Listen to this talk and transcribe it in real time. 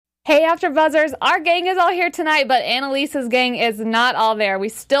Hey, After Buzzers, our gang is all here tonight, but Annalise's gang is not all there. We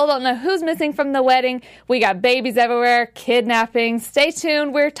still don't know who's missing from the wedding. We got babies everywhere, kidnapping. Stay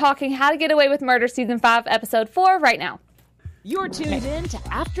tuned. We're talking How to Get Away with Murder Season 5, Episode 4 right now. You're tuned in to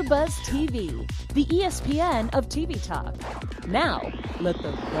AfterBuzz TV, the ESPN of TV talk. Now, let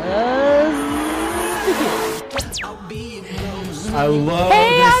the buzz begin. I love Hey,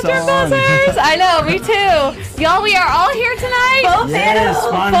 this After song. Buzzers! I know, me too. Y'all, we are all here tonight. Both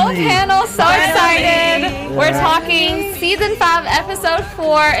panels, so excited. Yeah. We're talking Season 5, Episode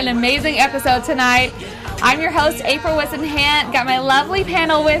 4, an amazing episode tonight. I'm your host, April Whisenhant. Got my lovely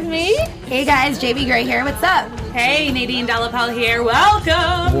panel with me. Hey guys, Jaimi Gray here. What's up? Hey, Nadine DellaPelle here.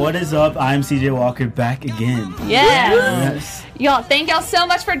 Welcome. What is up? I'm CJ Walker back again. Yes. Y'all, thank y'all so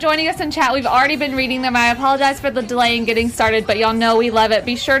much for joining us in chat. We've already been reading them. I apologize for the delay in getting started, but y'all know we love it.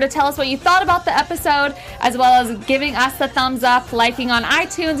 Be sure to tell us what you thought about the episode, as well as giving us the thumbs up, liking on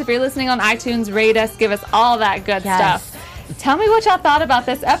iTunes. If you're listening on iTunes, rate us, give us all that good stuff. Tell me what y'all thought about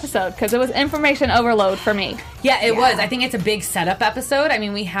this episode, because it was information overload for me. Yeah, it was. I think it's a big setup episode. I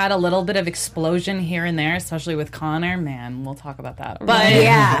mean, we had a little bit of explosion here and there, especially with Connor. Man, we'll talk about that.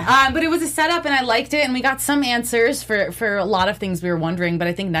 But but it was a setup, and I liked it, and we got some answers for a lot of things we were wondering. But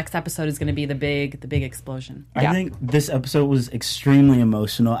I think next episode is going to be the big explosion. I think this episode was extremely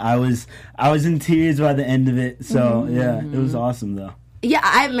emotional. I was in tears by the end of it. So it was awesome though. Yeah,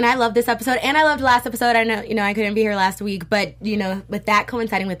 I mean, I love this episode, and I loved last episode. I know, I couldn't be here last week, but, with that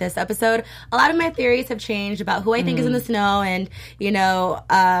coinciding with this episode, a lot of my theories have changed about who I think is in the snow and,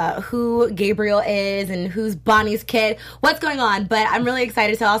 who Gabriel is and who's Bonnie's kid, what's going on. But I'm really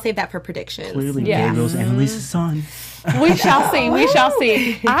excited, so I'll save that for predictions. Clearly, Gabriel's Annalise's son. We shall see. We shall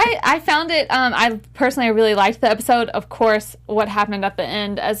see. I found it, I personally really liked the episode. Of course, what happened at the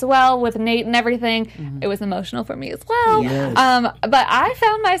end as well with Nate and everything, it was emotional for me as well. Yes. But I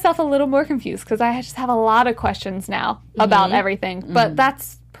found myself a little more confused because I just have a lot of questions now about everything. But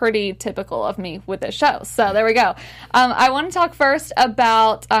that's pretty typical of me with this show. So there we go. I want to talk first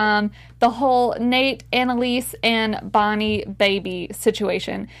about the whole Nate, Annalise, and Bonnie baby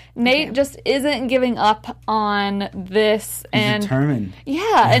situation. Nate just isn't giving up on this. He's determined.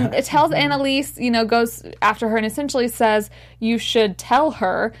 Yeah, and it tells Annalise, goes after her and essentially says, you should tell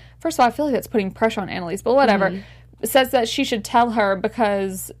her. First of all, I feel like that's putting pressure on Annalise, but whatever. Says that she should tell her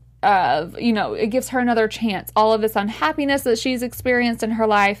because it gives her another chance. All of this unhappiness that she's experienced in her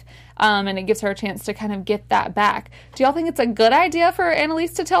life, and it gives her a chance to kind of get that back. Do y'all think it's a good idea for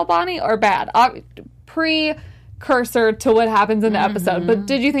Annalise to tell Bonnie or bad? Precursor to what happens in the episode, but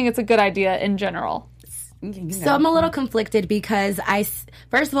did you think it's a good idea in general? So I'm a little conflicted because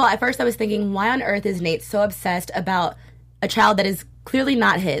first of all, at first I was thinking, why on earth is Nate so obsessed about a child that is clearly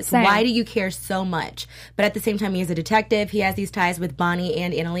not his? Same. Why do you care so much? But at the same time, he is a detective. He has these ties with Bonnie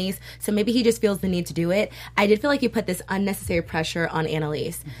and Annalise, so maybe he just feels the need to do it. I did feel like he put this unnecessary pressure on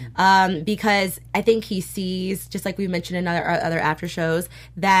Annalise because I think he sees, just like we mentioned in other after shows,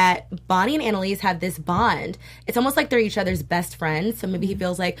 that Bonnie and Annalise have this bond. It's almost like they're each other's best friends, so maybe he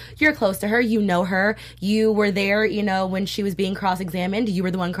feels like you're close to her, you know her, you were there, when she was being cross-examined, you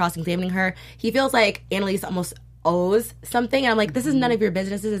were the one cross-examining her. He feels like Annalise almost owes something, and I'm like, this is none of your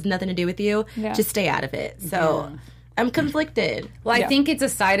business, this has nothing to do with you, just stay out of it. So I'm conflicted. Well, I think it's a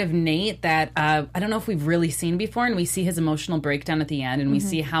side of Nate that I don't know if we've really seen before, and we see his emotional breakdown at the end, and we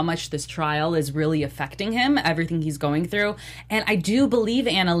see how much this trial is really affecting him, everything he's going through. And I do believe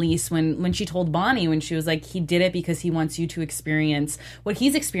Annalise when she told Bonnie, when she was like, he did it because he wants you to experience what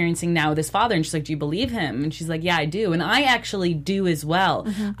he's experiencing now with his father. And she's like, do you believe him? And she's like, yeah, I do. And I actually do as well.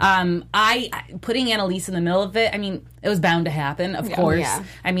 Putting Annalise in the middle of it, I mean, it was bound to happen, of course. Yeah.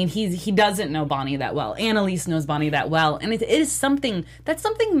 I mean, he doesn't know Bonnie that well. Annalise knows Bonnie that well. And it is something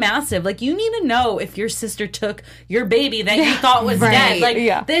massive. Like, you need to know if your sister took your baby that you thought was dead.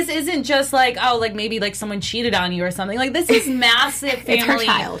 Like, this isn't just like, maybe like someone cheated on you or something. Like, this is massive family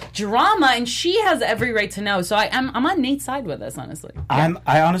drama, and she has every right to know. So I'm on Nate's side with this, honestly.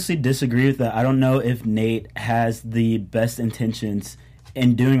 I honestly disagree with that. I don't know if Nate has the best intentions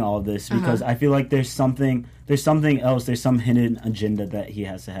in doing all of this, because I feel like there's something else. There's some hidden agenda that he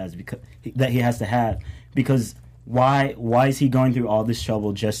has to have because why is he going through all this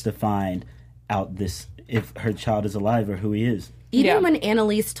trouble just to find out this, if her child is alive or who he is? Even when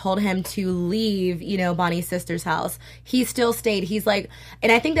Annalise told him to leave, Bonnie's sister's house, he still stayed. He's like, and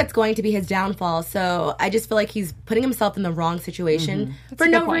I think that's going to be his downfall. So I just feel like he's putting himself in the wrong situation for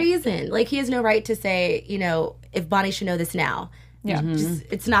no reason. Like, he has no right to say, if Bonnie should know this now. Yeah,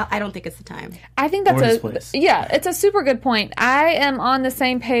 it's not. I don't think it's the time. I think that's it's a super good point. I am on the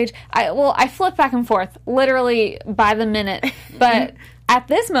same page. I flip back and forth literally by the minute, but at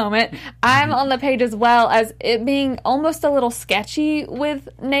this moment, I'm on the page as well as it being almost a little sketchy with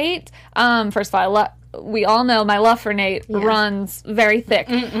Nate. First of all, we all know my love for Nate runs very thick.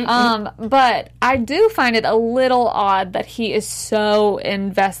 But I do find it a little odd that he is so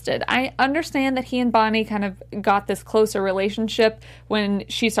invested. I understand that he and Bonnie kind of got this closer relationship when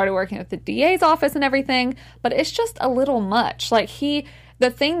she started working at the DA's office and everything, but it's just a little much. Like, the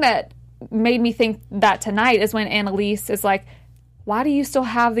thing that made me think that tonight is when Annalise is like, why do you still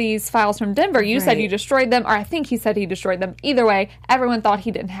have these files from Denver? You said you destroyed them, or I think he said he destroyed them. Either way, everyone thought he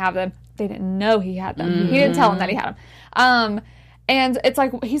didn't have them. They didn't know he had them. He didn't tell them that he had them. And it's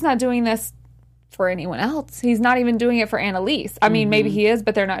like, he's not doing this for anyone else. He's not even doing it for Annalise. I mean, maybe he is,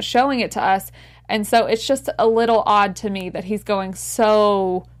 but they're not showing it to us. And so it's just a little odd to me that he's going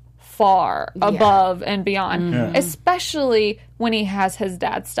so far above and beyond, especially when he has his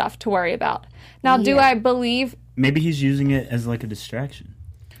dad's stuff to worry about. Now, do I believe... Maybe he's using it as like a distraction.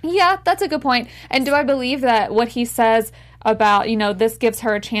 Yeah, that's a good point. And do I believe that what he says about, this gives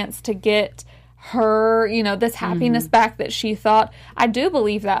her a chance to get her, this happiness back that she thought? I do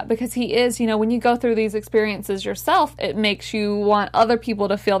believe that, because he is, when you go through these experiences yourself, it makes you want other people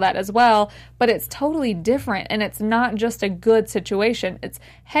to feel that as well. But it's totally different, and it's not just a good situation. It's,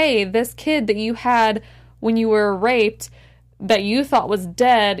 hey, this kid that you had when you were raped that you thought was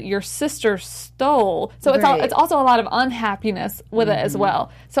dead, your sister stole. So it's also a lot of unhappiness with it as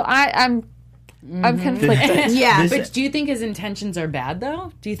well. So I'm conflicted. But do you think his intentions are bad,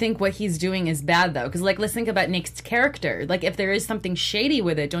 though? Do you think what he's doing is bad, though? Because, let's think about Nick's character. Like, if there is something shady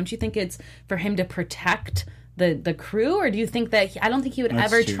with it, don't you think it's for him to protect the crew? Or do you think that... I don't think he would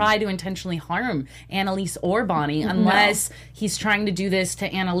ever try to intentionally harm Annalise or Bonnie unless he's trying to do this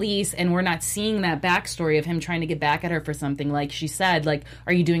to Annalise and we're not seeing that backstory of him trying to get back at her for something. Like she said,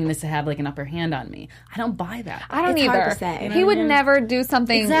 are you doing this to have, an upper hand on me? I don't buy that. I don't it's either. Hard to say. He would never do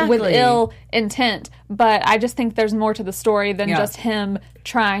something with ill intent, but I just think there's more to the story than just him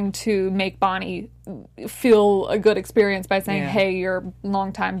trying to make Bonnie feel a good experience by saying, hey, your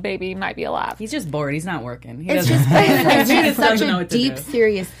longtime baby might be alive. He's just bored. He's not working. It's just such a deep,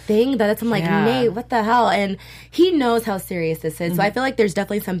 serious thing that I'm like, Nate, what the hell? And he knows how serious this is. So I feel like there's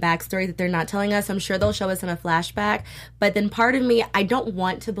definitely some backstory that they're not telling us. I'm sure they'll show us in a flashback. But then part of me, I don't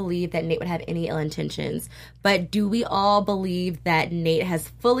want to believe that Nate would have any ill intentions. But do we all believe that Nate has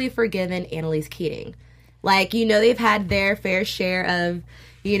fully forgiven Annalise Keating? They've had their fair share of,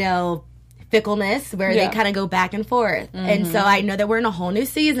 fickleness where they kind of go back and forth. And so I know that we're in a whole new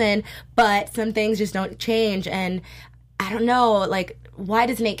season, but some things just don't change. And I don't know, why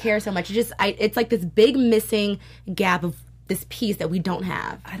does Nate care so much? It's like this big missing gap of this piece that we don't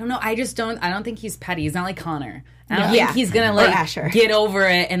have. I don't know. I don't think he's petty. He's not like Connor. I don't think he's going to, get over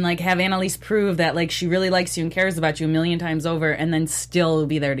it and, have Annalise prove that, she really likes you and cares about you a million times over and then still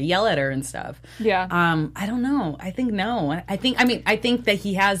be there to yell at her and stuff. Yeah. I don't know. I think no. I think that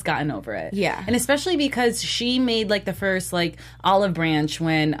he has gotten over it. Yeah. And especially because she made, the first, olive branch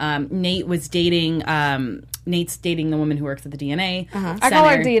when Nate was dating... Nate's dating the woman who works at the DNA center. I call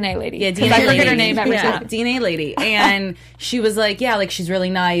her DNA lady. Yeah, DNA I forget her name every time. DNA lady. And she was she's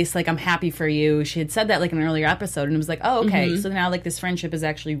really nice. I'm happy for you. She had said that, in an earlier episode. And it was oh, okay. So now, this friendship is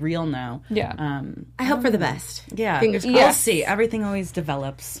actually real now. Yeah. I hope for the best. Yeah. Fingers crossed. We'll see. Everything always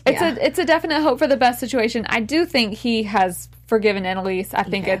develops. It's a definite hope for the best situation. I do think he has forgiven Annalise. I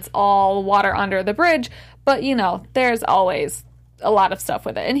think it's all water under the bridge. But, there's always a lot of stuff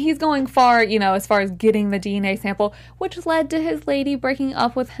with it. And he's going far, as far as getting the DNA sample, which led to his lady breaking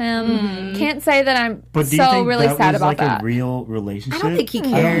up with him. Can't say that I'm really sad about that. A real relationship? I don't think he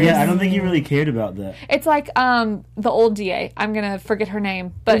cares. I don't think he really cared about that. It's like the old DA. I'm going to forget her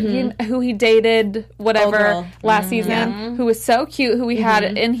name, but who he dated, whatever, last season, who was so cute, who we had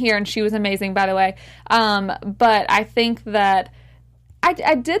in here, and she was amazing, by the way. But I think that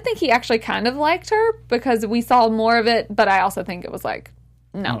I did think he actually kind of liked her because we saw more of it, but I also think it was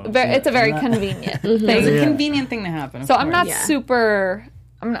it's a very convenient thing. It's a convenient thing to happen. So I'm not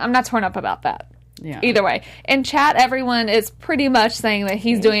I'm not torn up about that. Yeah. Either way. In chat, everyone is pretty much saying that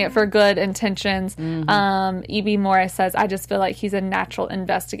he's doing it for good intentions. E.B. Morris says, I just feel like he's a natural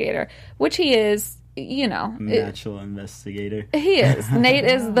investigator, which he is. Natural investigator. He is. Nate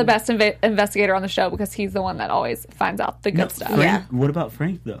is the best investigator on the show because he's the one that always finds out the good stuff. Frank, what about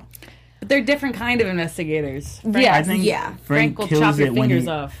Frank, though? But they're different kind of investigators. Yes. I think Frank will kills chop your it fingers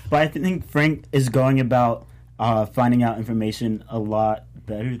off. But I think Frank is going about finding out information a lot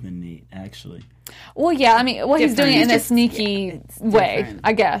better than Nate, actually. Well, yeah, I mean, he's doing it in a sneaky way, different.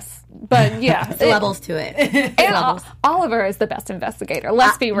 I guess. But yeah, It's levels to it. and Oliver is the best investigator.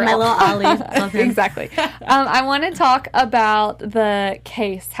 Let's be real. My little Ollie. Love him. Exactly. I want to talk about the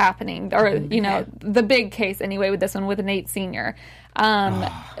case happening, or the big case anyway, with this one with Nate Sr.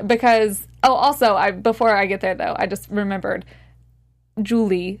 Because also before I get there though, I just remembered.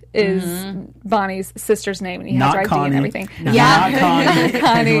 Julie is Bonnie's sister's name, and he has her ID and everything. No, not Connie.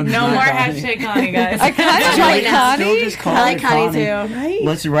 Connie. No more hashtag Connie, guys. I kind of like Still Connie. just call I like her Connie too. Right?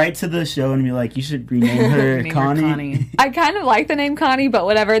 Let's write to the show and be like, you should rename her Connie. I kind of like the name Connie, but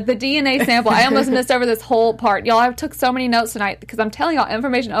whatever. The DNA sample, I almost missed over this whole part. Y'all, I took so many notes tonight because I'm telling y'all,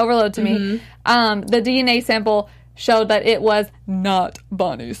 information overload to me. The DNA sample showed that it was not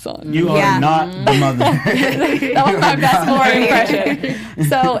Bonnie's son. You are not the mother. That was my best Lori impression.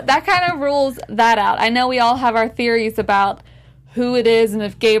 So that kind of rules that out. I know we all have our theories about who it is and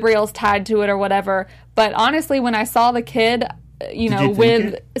if Gabriel's tied to it or whatever. But honestly, when I saw the kid,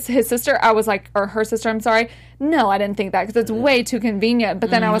 with his sister, I was like, or her sister, I'm sorry. No, I didn't think that because it's way too convenient.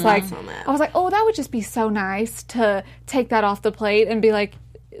 But then I was like, oh, that would just be so nice to take that off the plate and be like,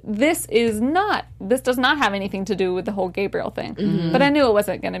 this does not have anything to do with the whole Gabriel thing. But I knew it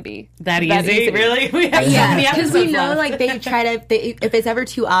wasn't going to be that easy. Really? Because we know, like, they try to, if it's ever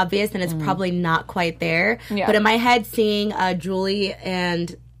too obvious, then it's probably not quite there. Yeah. But in my head, seeing Julie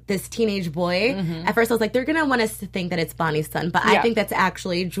and this teenage boy, at first I was like, they're going to want us to think that it's Bonnie's son, but I think that's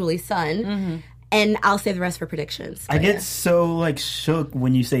actually Julie's son. And I'll save the rest for predictions. I get so shook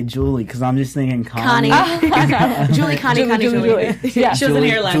when you say Julie because I'm just thinking Connie. Julie, Connie, Julie. Yeah. She wasn't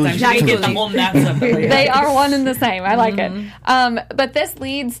here last time. She didn't get the whole map separately. They are one and the same. I like it. But this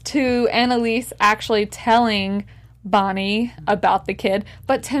leads to Annalise actually telling Bonnie about the kid.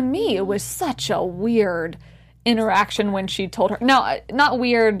 But to me, it was such a weird interaction when she told her. No, not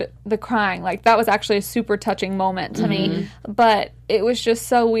weird, the crying. Like, that was actually a super touching moment to me. But it was just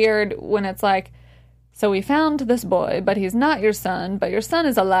so weird when it's like, so we found this boy, but he's not your son, but your son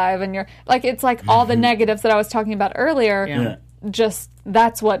is alive, and you're like, it's like all the negatives that I was talking about earlier. Yeah. Just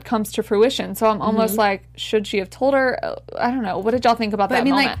that's what comes to fruition. So I'm almost like, should she have told her? I don't know. What did y'all think about that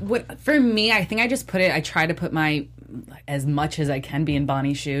moment? For me, I think I just I try to put as much as I can be in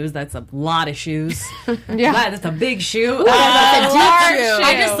Bonnie's shoes. That's a lot of shoes. Yeah. That's a big shoe. That's a large shoe.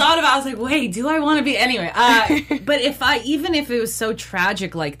 I just thought about it. I was like, wait, do I want to be? Anyway, but even if it was so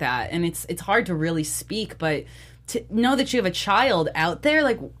tragic like that, and it's hard to really speak, but to know that you have a child out there,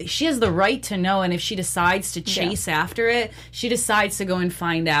 like, she has the right to know, and if she decides to chase after it, she decides to go and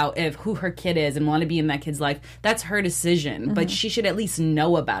find out who her kid is and want to be in that kid's life, that's her decision. But she should at least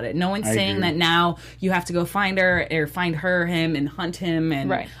know about it. No one's saying that now you have to go find her or find him and hunt him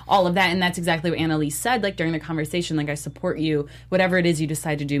and all of that. And that's exactly what Annalise said, like, during the conversation, like, I support you, whatever it is you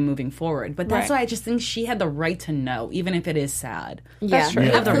decide to do moving forward. But that's why I just think she had the right to know, even if it is sad. That's true.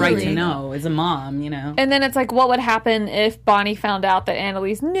 You have the right to know as a mom, And then it's like, what would happen if Bonnie found out that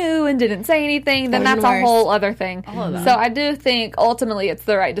Annalise knew and didn't say anything? Then that's a whole other thing. So I do think ultimately it's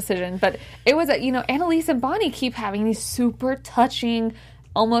the right decision. But it was, Annalise and Bonnie keep having these super touching,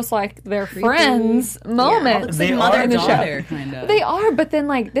 almost like they're friends moments. They mother are and the daughter, kind of. They are, but then,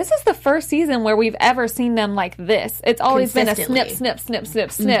 like, this is the first season where we've ever seen them like this. It's always been a snip, snip, snip,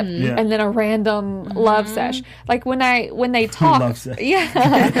 snip, snip, and then a random love sesh. Like, when they talk, Love sesh.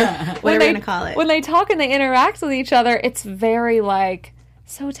 What are we going to call it? When they talk and they interact with each other, it's very like,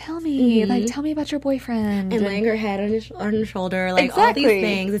 so tell me, tell me about your boyfriend. And laying her head on his shoulder, like, all these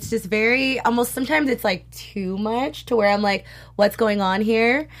things. It's just very, almost sometimes it's like too much to where I'm like, what's going on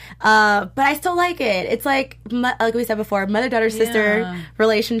here? But I still like it. It's like we said before, mother-daughter sister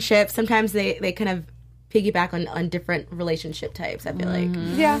relationship. Sometimes they kind of piggyback on different relationship types, I feel like.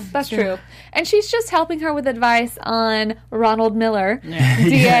 Yeah, that's true. And she's just helping her with advice on Ronald Miller, DA.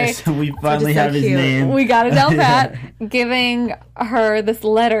 Yes, we finally have his name. We got it down pat. Giving her this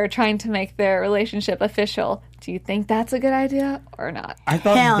letter trying to make their relationship official. Do you think that's a good idea or not? I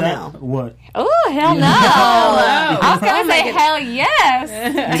thought Hell that no. what? Oh, hell no. I was going to say hell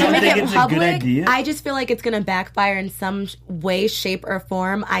yes. You don't Make think it it's public, a good idea? I just feel like it's going to backfire in some way, shape, or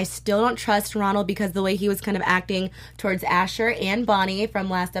form. I still don't trust Ronald because the way he was kind of acting towards Asher and Bonnie from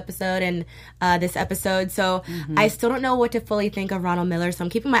last episode and this episode. So I still don't know what to fully think of Ronald Miller. So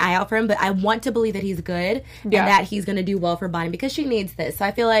I'm keeping my eye out for him, but I want to believe that he's good and that he's going to do well for Bonnie because she needs this. So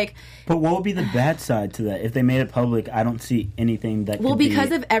I feel like... But what would be the bad side to that? If they made it public, I don't see anything that could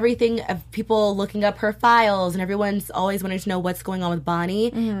because of everything, of people looking up her files and everyone's always wanting to know what's going on with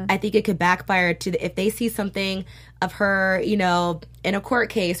Bonnie, I think it could backfire to if they see something of her, in a court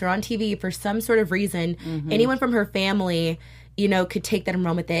case or on TV for some sort of reason, anyone from her family, could take that and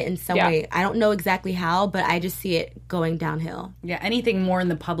run with it in some way. I don't know exactly how, but I just see it going downhill. Yeah, anything more in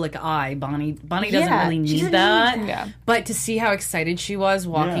the public eye, Bonnie doesn't really need that. Yeah. But to see how excited she was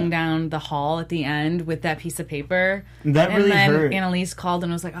walking down the hall at the end with that piece of paper. That and really then hurt. Annalise called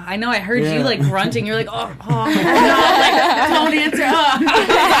and was like, I know, I heard you like grunting. You're like, no, like, don't answer.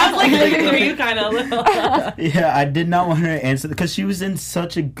 I was like looking through you kind of a little. Yeah, I did not want her to answer because she was in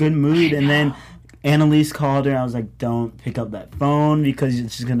such a good mood, and then Annalise called her, and I was like, don't pick up that phone because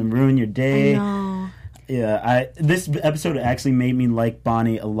it's just going to ruin your day. I know. Yeah, this episode actually made me like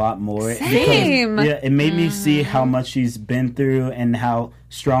Bonnie a lot more. Same. Because, it made me see how much she's been through and how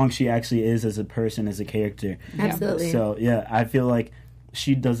strong she actually is as a person, as a character. Absolutely. So, yeah, I feel like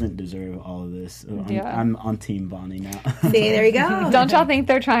she doesn't deserve all of this. I'm on Team Bonnie now. See, there you go. Don't y'all think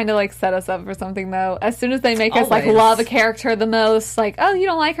they're trying to like set us up for something though? As soon as they make us like Always. love a character the most, like, oh, you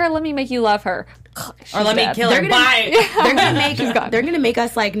don't like her? Let me make you love her. Or let me kill her. They're Bye. They're gonna make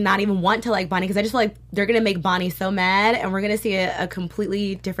us like not even want to like Bonnie because I just feel like they're gonna make Bonnie so mad, and we're gonna see a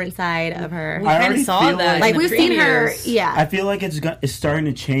completely different side of her. We kind of already saw feel that. like in the we've seen her, previews. I feel like it's starting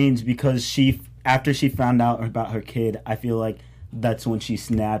to change because after she found out about her kid, I feel like that's when she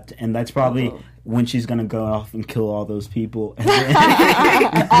snapped, and that's probably when she's gonna go off and kill all those people.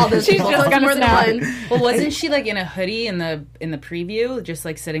 All those She's people. just gonna more than snap. one. Well, wasn't she like in a hoodie in the preview, just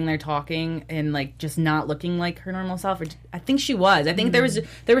like sitting there talking and like just not looking like her normal self? Or I think she was. I think there was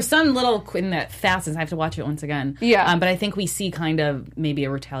some little in that fastens. I have to watch it once again. Yeah. But I think we see kind of maybe a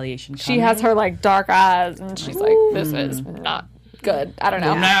retaliation. She has her like dark eyes, and she's like, "This is not good." I don't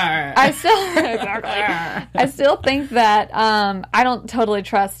know. I still think that I don't totally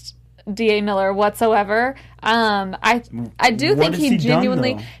trust D.A. Miller whatsoever. I do What think has he he done,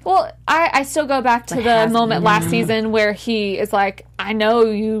 genuinely. though? Well, I still go back to the moment last season where he is like, "I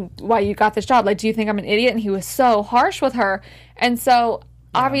know why you got this job. Like, do you think I'm an idiot?" And he was so harsh with her, and so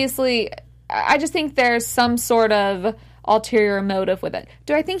obviously, I just think there's some sort of ulterior motive with it.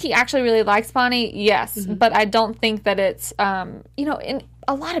 Do I think he actually really likes Bonnie? Yes, but I don't think that it's in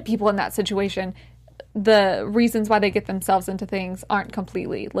a lot of people in that situation, the reasons why they get themselves into things aren't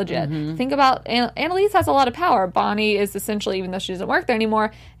completely legit. Think about Annalise has a lot of power. Bonnie is essentially, even though she doesn't work there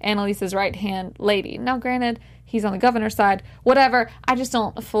anymore, Annalise's right-hand lady. Now, granted, he's on the governor's side. Whatever. I just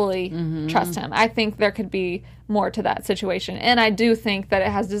don't fully trust him. I think there could be more to that situation. And I do think that it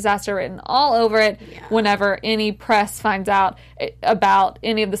has disaster written all over it whenever any press finds out about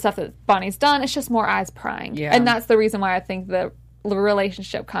any of the stuff that Bonnie's done. It's just more eyes prying. Yeah. And that's the reason why I think the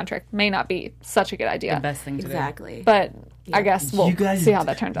relationship contract may not be such a good idea. The best thing to do. Exactly. But I guess we'll see how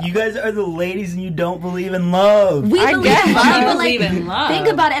that turns out. You guys are the ladies and you don't believe in love. We I believe guess. in love, I but, believe in love. Think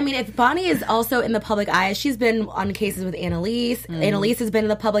about it. I mean, if Bonnie is also in the public eye, she's been on cases with Annalise. Annalise has been in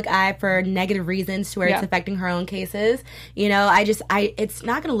the public eye for negative reasons to where it's affecting her own cases. It's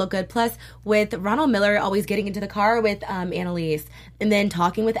not going to look good. Plus, with Ronald Miller always getting into the car with Annalise and then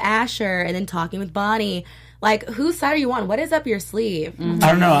talking with Asher and then talking with Bonnie. Like, whose side are you on? What is up your sleeve? I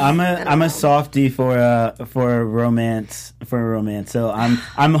don't know. I'm a softie for romance. So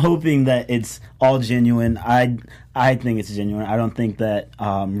I'm hoping that it's all genuine. I think it's genuine. I don't think that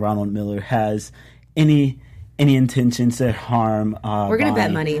Ronald Miller has any intentions to harm We're gonna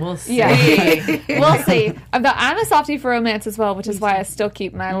bet money. We'll see. Yeah, we'll see. I'm a softie for romance as well, which is why I still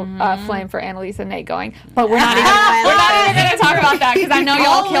keep my flame for Annalise and Nate going. But we're not even going to talk about that because I know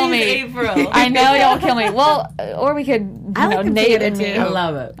y'all kill me. April. I know y'all kill me. Well, or we could, Nate and me. I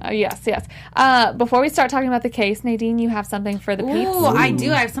love it. Yes. Before we start talking about the case, Nadine, you have something for the peeps. Ooh, I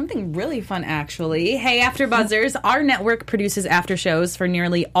do. I have something really fun, actually. Hey, After Buzzers, our network produces after shows for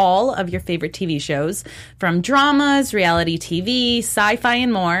nearly all of your favorite TV shows, from dramas, reality TV, sci-fi,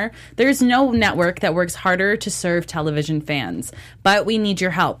 and more. There's no network that works harder to serve television fans, but we need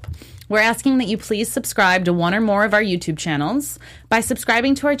your help. We're asking that you please subscribe to one or more of our YouTube channels. By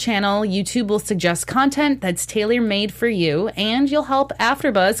subscribing to our channel, YouTube will suggest content that's tailor-made for you, and you'll help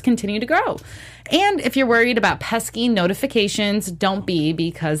AfterBuzz continue to grow. And if you're worried about pesky notifications, don't be,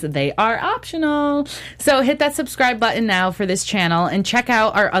 because they are optional. So hit that subscribe button now for this channel and check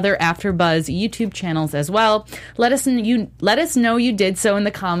out our other AfterBuzz YouTube channels as well. Let us know you did so in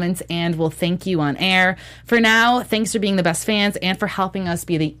the comments, and we'll thank you on air. For now, thanks for being the best fans and for helping us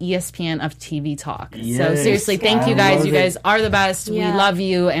be the ESPN of TV talk. Yes. So seriously, thank you guys. You guys are the best. Yeah. We love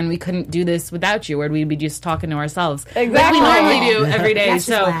you, and we couldn't do this without you, or we'd be just talking to ourselves. Exactly. Like we normally do every day. That's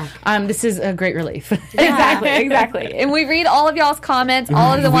just So whack. this is a great relief. Exactly. And we read all of y'all's comments,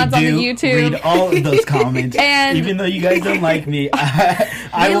 all of the ones on the YouTube. Read all of those comments. And even though you guys don't like me,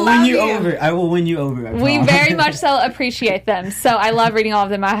 I will win you over. I will win you over. We very much so appreciate them. So I love reading all of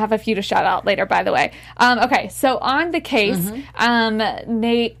them. I have a few to shout out later, by the way. Okay, so on the case,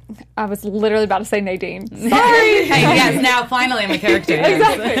 Nate, I was literally about to say Nadine. Sorry. Yes, now finally I'm a character.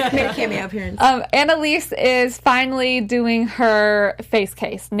 Exactly. Made a cameo appearance. Annalise is finally doing her face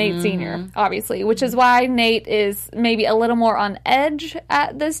case, Nate Sr., obviously, which is why Nate is maybe a little more on edge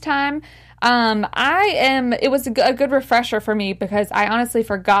at this time. It was a good refresher for me because I honestly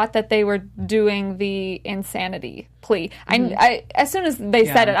forgot that they were doing the insanity plea. I as soon as they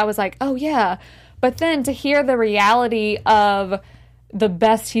said it, I was like, oh yeah. But then to hear the reality of the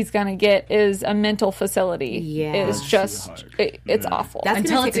best he's going to get is a mental facility is just, it's awful. That's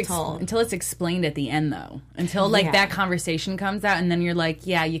until it's explained at the end, though. Until, that conversation comes out, and then you're like,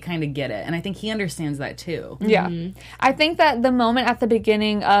 yeah, you kind of get it. And I think he understands that, too. Yeah. I think that the moment at the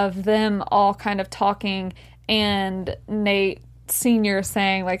beginning of them all kind of talking and Nate Sr.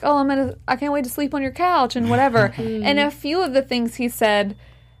 saying, like, oh, I can't wait to sleep on your couch and whatever. And a few of the things he said,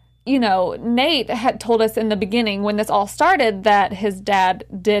 you know, Nate had told us in the beginning when this all started that his dad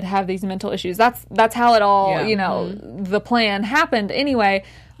did have these mental issues. That's how it all, you know, the plan happened anyway.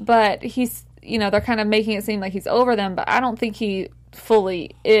 But he's, you know, they're kind of making it seem like he's over them, but I don't think he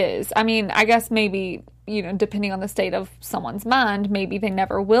fully is. I mean, I guess maybe, you know, depending on the state of someone's mind, maybe they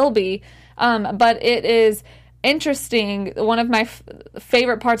never will be. But it is interesting. One of my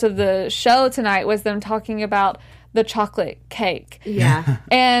favorite parts of the show tonight was them talking about the chocolate cake. Yeah.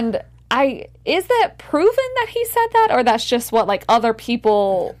 And is that proven that he said that, or that's just what like other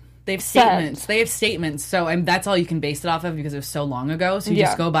people They have statements. They have statements. So that's all you can base it off of because it was so long ago. So you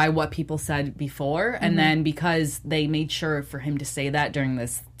just go by what people said before. And then because they made sure for him to say that during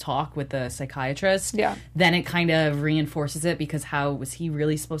this talk with the psychiatrist, then it kind of reinforces it because how was he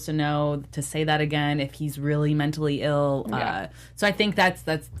really supposed to know to say that again if he's really mentally ill? So I think that's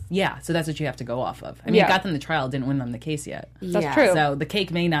so that's what you have to go off of. I mean, it got them the trial, didn't win them the case yet. That's true. So the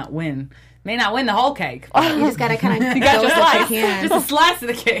cake may not win the whole cake. You just gotta kind of go with what you can. Just a slice of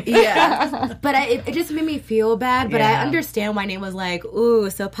the cake. Yeah. But it just made me feel bad. But I understand why Nate was like,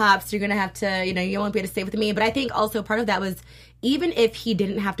 ooh, so Pops, you're gonna have to, you won't be able to stay with me. But I think also part of that was, even if he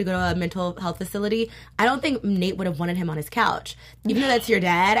didn't have to go to a mental health facility, I don't think Nate would have wanted him on his couch. Even though that's your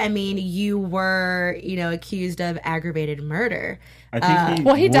dad, I mean, you were, accused of aggravated murder. I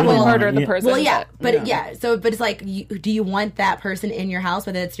think he definitely murdered the person. Well, yeah, but it's like, do you want that person in your house,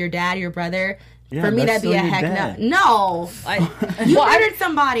 whether it's your dad, your brother? Yeah, for me, that'd be a heck no. You murdered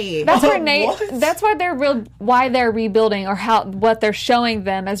somebody. That's where Nate. That's why why they're rebuilding, or what they're showing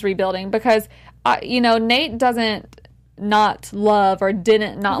them as rebuilding, because Nate doesn't not love or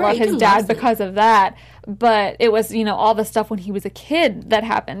didn't not love his dad because of that, but it was all the stuff when he was a kid that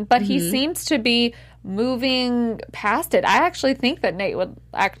happened. But he seems to be moving past it. I actually think that Nate would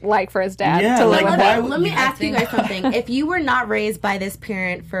act like for his dad to live with him. Let me ask you guys something. If you were not raised by this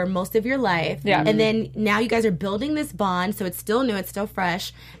parent for most of your life, and then now you guys are building this bond, so it's still new, it's still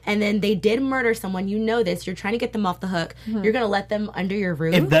fresh, and then they did murder someone, this, you're trying to get them off the hook, you're going to let them under your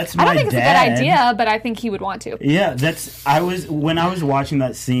roof? If that's my I don't think it's a good idea, but I think he would want to. Yeah, when I was watching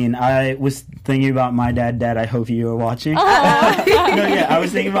that scene, I was thinking about my dad, I hope you were watching. I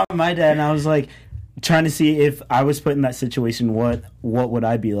was thinking about my dad, and I was like, trying to see if I was put in that situation, what would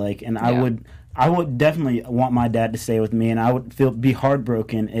I be like? And I would definitely want my dad to stay with me, and I would be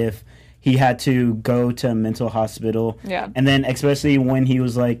heartbroken if he had to go to a mental hospital. Yeah. And then especially when he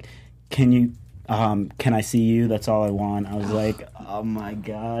was like, can I see you? That's all I want. I was like, oh my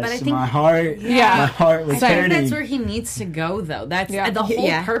gosh, my heart was hurting. I think that's where he needs to go, though. That's the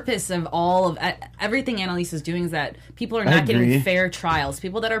whole purpose of all of everything Annalise is doing, is that people are not getting fair trials.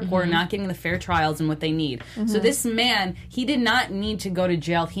 People that are poor are not getting the fair trials and what they need. So this man, he did not need to go to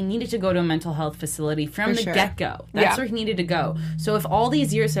jail. He needed to go to a mental health facility from the get-go. That's where he needed to go. So if all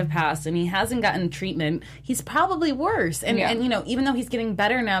these years have passed and he hasn't gotten treatment, he's probably worse. And even though he's getting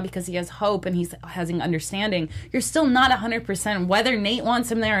better now because he has hope and he's having understanding, you're still not 100%, whether Nate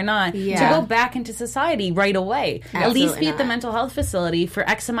wants him there or not, to go back into society right away. Absolutely at least be at the mental health facility for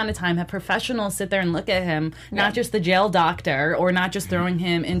X amount of time, have professionals sit there and look at him, not just the jail doctor, or not just throwing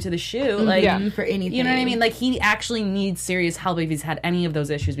him into the shoe for anything. You know what I mean? Like, he actually needs serious help if he's had any of those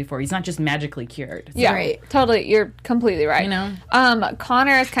issues before. He's not just magically cured. Yeah, right. Totally. You're completely right.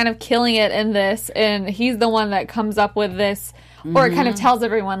 Connor is kind of killing it in this, and he's the one that comes up with this, or it kind of tells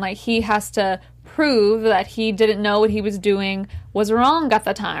everyone, like, he has to prove that he didn't know what he was doing was wrong at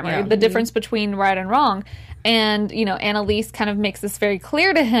the time, or the difference between right and wrong. And, Annalise kind of makes this very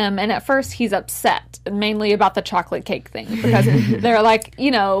clear to him. And at first he's upset, mainly about the chocolate cake thing. Because they're like,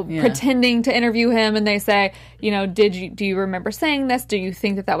 pretending to interview him. And they say, do you remember saying this? Do you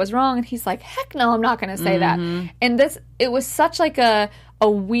think that was wrong? And he's like, heck no, I'm not going to say that. And it was such like a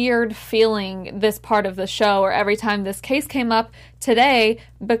weird feeling, this part of the show, or every time this case came up today,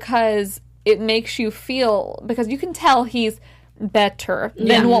 because it makes you feel, because you can tell he's better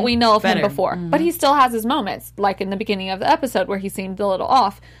than what we know of him before. But he still has his moments, like in the beginning of the episode where he seemed a little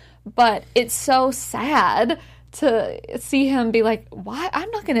off. But it's so sad to see him be like, why? I'm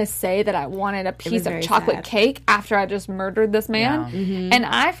not going to say that I wanted a piece of chocolate cake after I just murdered this man. Yeah. And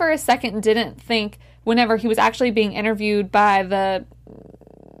I, for a second, didn't think, whenever he was actually being interviewed by the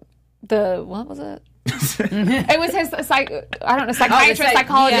what was it? It was his psychiatrist,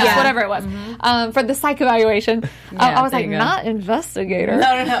 psychologist, whatever it was, for the psych evaluation. I was like, not investigator.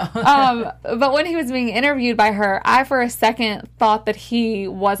 No. But when he was being interviewed by her, I for a second thought that he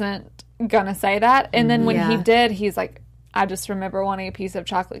wasn't gonna say that, and then when he did, he's like, I just remember wanting a piece of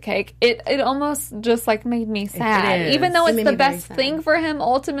chocolate cake. It almost just like made me sad, even though it's the best thing for him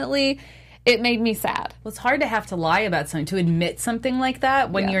ultimately. It made me sad. Well, it's hard to have to lie about something, to admit something like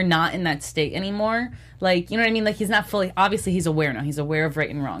that when you're not in that state anymore. Like, you know what I mean? Like, he's not fully, obviously he's aware now. He's aware of right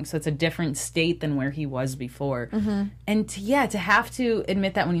and wrong. So it's a different state than where he was before. And to have to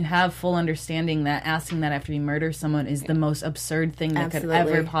admit that when you have full understanding that asking that after you murder someone is the most absurd thing that could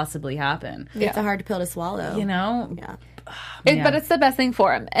ever possibly happen. It's a hard pill to swallow. Yeah. But it's the best thing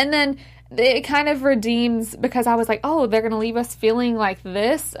for him. And then it kind of redeems, because I was like, oh, they're going to leave us feeling like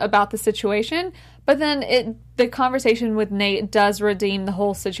this about the situation. But then the conversation with Nate does redeem the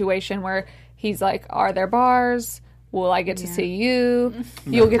whole situation, where he's like, are there bars? Will I get to see you?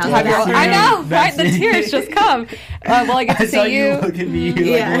 You'll get to have your own. I know, right? The tears just come. Will I get to see you? Look at me.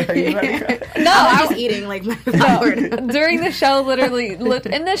 Like, are you ready to cry? No, I was just eating like my popcorn. During the show, literally,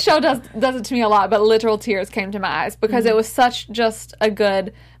 and this show does it to me a lot, but literal tears came to my eyes because it was such just a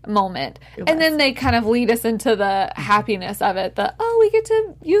good moment. And then they kind of lead us into the happiness of it. We get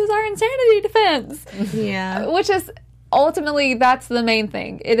to use our insanity defense. Yeah. Which is, ultimately, that's the main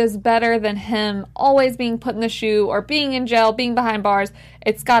thing. It is better than him always being put in the shoe or being in jail, being behind bars.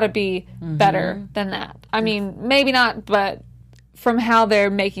 It's got to be better than that. I mean, maybe not, but from how they're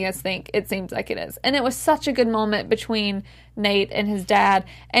making us think, it seems like it is. And it was such a good moment between Nate and his dad.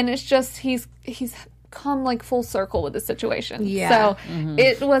 And it's just, he's come like full circle with the situation. Yeah. So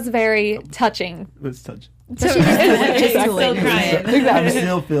it was very touching. It was touching. I'm still crying. I'm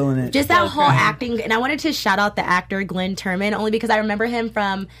still feeling it. Just that whole acting, and I wanted to shout out the actor Glenn Turman, only because I remember him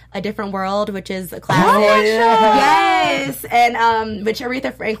from A Different World, which is a classic. Oh, yeah. Yes, and which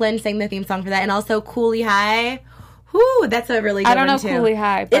Aretha Franklin sang the theme song for that, and also Cooley High. Whoo, that's a really good one, I don't know too. Cooley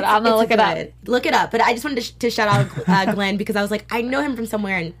High, but I'm going to look it up. Look it up, but I just wanted to shout out Glenn, because I was like, I know him from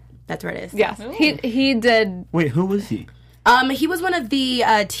somewhere, and that's where it is. Yes, he did. Wait, who was he? He was one of the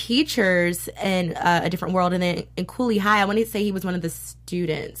teachers in A Different World, and then in Cooley High, I wanted to say he was one of the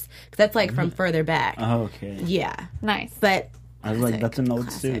students, because that's like from further back. Oh, okay. Yeah. Nice. But I was like, that's an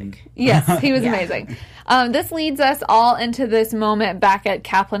old student. Yes, he was amazing. This leads us all into this moment back at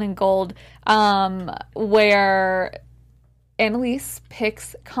Caplan and Gold, where Annalise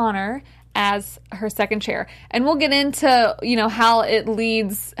picks Connor as her second chair. And we'll get into, how it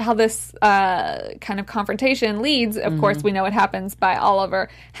leads, how this kind of confrontation leads. Of course, we know it happens by Oliver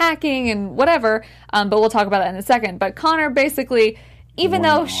hacking and whatever, but we'll talk about that in a second. But Connor basically, even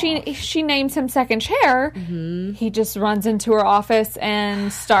though she names him second chair, he just runs into her office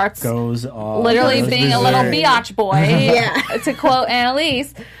and starts literally being a little biatch boy, to quote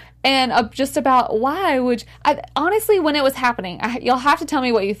Annalise. And just about why would honestly, when it was happening, you'll have to tell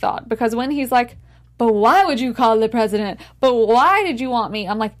me what you thought, because when he's like, but why would you call the president? But why did you want me?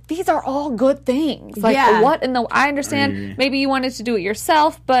 I'm like, these are all good things. Like, what in the? I understand. Maybe you wanted to do it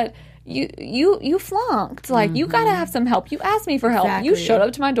yourself, but you flunked. Like, you gotta have some help. You asked me for help. Exactly. You showed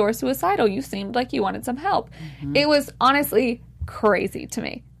up to my door suicidal. You seemed like you wanted some help. It was honestly crazy to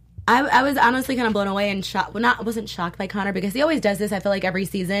me. I was honestly kind of blown away and shocked. Well, I wasn't shocked by Connor, because he always does this, I feel like, every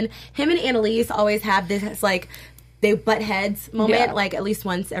season. Him and Annalise always have this, like, they butt heads moment, like, at least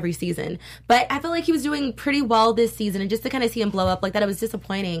once every season. But I feel like he was doing pretty well this season, and just to kind of see him blow up like that, it was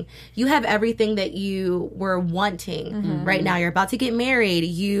disappointing. You have everything that you were wanting right now. You're about to get married.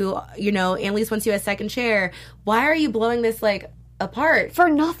 You know, Annalise wants you as second chair. Why are you blowing this, like, apart for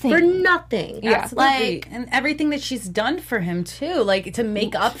nothing. Yeah. Absolutely. And everything that she's done for him too, like to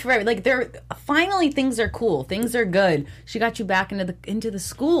make up for it. Like they're finally things are cool. Things are good. She got you back into the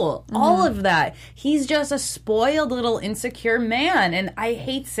school. All of that. He's just a spoiled little insecure man. And I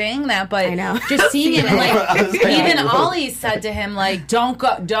hate saying that, but I know. Just seeing it, like even Ollie said to him, like, don't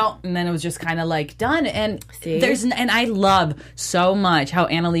go, don't, and then it was just kind of like done. And and I love so much how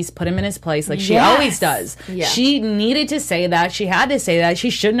Annalise put him in his place, like she always does. Yeah. She needed to say that. She had to say that. She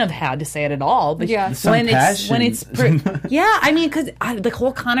shouldn't have had to say it at all. But when it's I mean, because the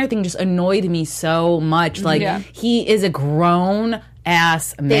whole Connor thing just annoyed me so much. Like he is a grown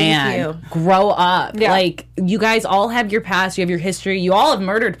ass man. Grow up. Like you guys all have your past, you have your history, you all have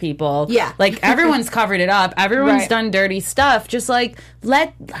murdered people. Like everyone's covered it up, everyone's done dirty stuff. Just like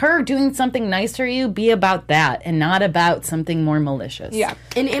let her doing something nice for you be about that and not about something more malicious.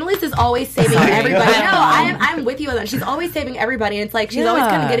 And Annalise is always saving everybody. No, I'm with you on that. She's always saving everybody, and it's like she's always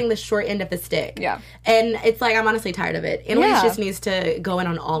kind of getting the short end of the stick. And it's like I'm honestly tired of it. Annalise just needs to go in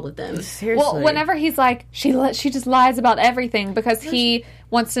on all of them. Seriously. Well, whenever he's like she just lies about everything because he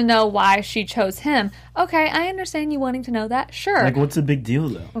wants to know why she chose him. Okay, I understand you wanting to know that. Sure. Like, what's the big deal,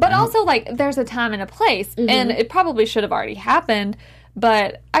 though? But also, like, there's a time and a place, and it probably should have already happened,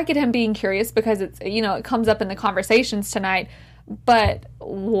 but I get him being curious because it's, it comes up in the conversations tonight. But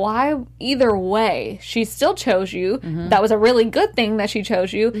why? Either way, she still chose you. That was a really good thing that she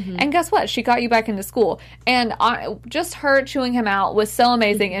chose you. And guess what? She got you back into school. And just her chewing him out was so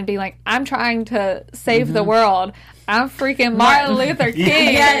amazing and being like, I'm trying to save the world. I'm freaking Martin Luther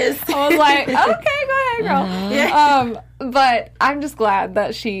King. I was like, okay, go ahead, girl. But I'm just glad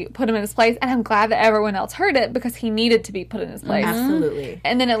that she put him in his place. And I'm glad that everyone else heard it because he needed to be put in his place. Absolutely.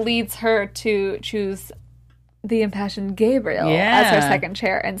 And then it leads her to choose the impassioned Gabriel as her second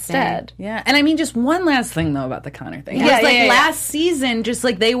chair instead. And I mean, just one last thing though about the Connor thing. Last season, just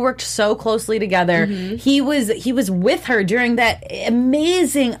like they worked so closely together. He was with her during that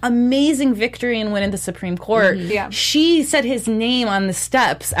amazing victory and win in the Supreme Court. She said his name on the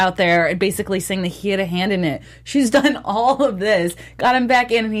steps out there, basically saying that he had a hand in it. She's done all of this, got him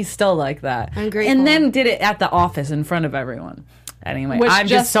back in, and he's still like that. I'm grateful. And then did it at the office in front of everyone. Anyway, I'm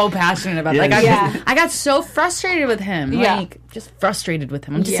just so passionate about it. I got so frustrated with him. Just frustrated with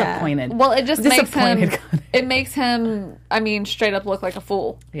him. I'm disappointed. Well, it just makes him, I mean, straight up look like a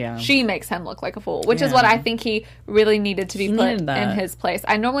fool. She makes him look like a fool, which is what I think he really needed to be put in his place.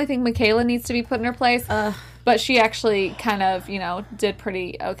 I normally think Michaela needs to be put in her place. But she actually kind of, did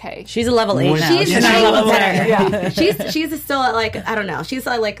pretty okay. She's a level 8 now. She's not a level 10. She's still at like, I don't know. She's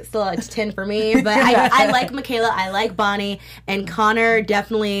like still at 10 for me. But I like Michaela. I like Bonnie. And Connor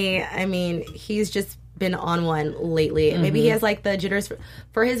definitely, I mean, he's just been on one lately. And maybe he has like the jitters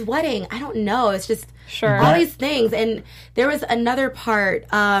for his wedding. I don't know. It's just all these things. And there was another part.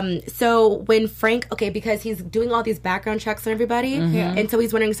 So when Frank, because he's doing all these background checks on everybody. And so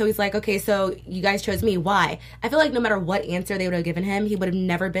he's wondering, so he's like, okay, so you guys chose me. Why? I feel like no matter what answer they would have given him, he would have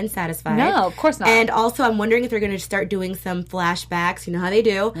never been satisfied. No, of course not. And also I'm wondering if they're going to start doing some flashbacks. You know how they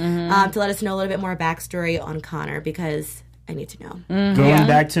do. To let us know a little bit more backstory on Connor because I need to know. Going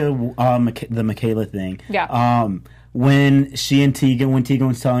back to the Michaela thing. When Tegan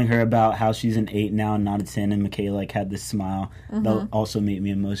was telling her about how she's an 8 now and not a 10, and Michaela had this smile, that also made me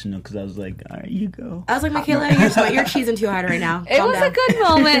emotional because I was like, all right, you go. I was like, Michaela, you're cheesing too hard right now. It was a good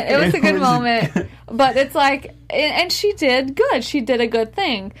moment. It was a good moment. But it's like, and she did good. She did a good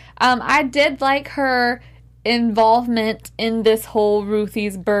thing. I did like her involvement in this whole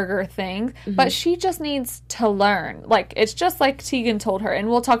Ruthie's burger thing, but she just needs to learn. Like, it's just like Tegan told her, and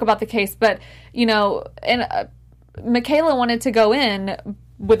we'll talk about the case, but, Michaela wanted to go in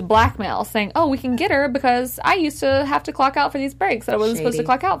with blackmail, saying, we can get her because I used to have to clock out for these breaks that I wasn't supposed to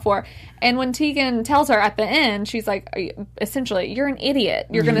clock out for. And when Tegan tells her at the end, she's like, essentially, you're an idiot.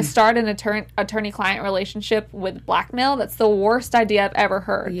 You're going to start an attorney-client relationship with blackmail. That's the worst idea I've ever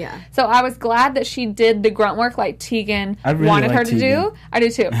heard. So I was glad that she did the grunt work like Tegan wanted her to do. I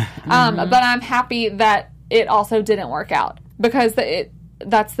do too. But I'm happy that it also didn't work out because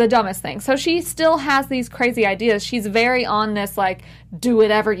that's the dumbest thing. So she still has these crazy ideas. She's very on this, like, do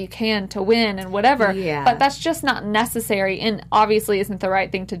whatever you can to win and whatever. But that's just not necessary and obviously isn't the right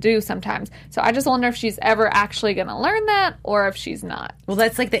thing to do sometimes. So I just wonder if she's ever actually going to learn that or if she's not. Well,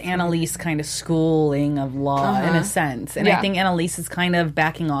 that's like the Annalise kind of schooling of law in a sense. And I think Annalise is kind of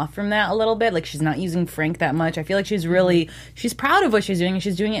backing off from that a little bit. Like, she's not using Frank that much. I feel like she's really, she's proud of what she's doing and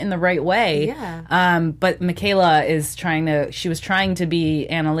she's doing it in the right way. But Michaela is she was trying to be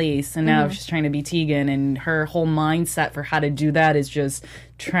Annalise and now she's trying to be Tegan, and her whole mindset for how to do that is just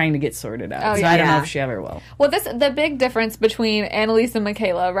trying to get sorted out. Oh, so yeah. I don't know if she ever will. Well, the big difference between Annalise and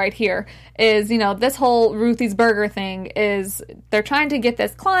Michaela right here is, this whole Ruthie's Burger thing is they're trying to get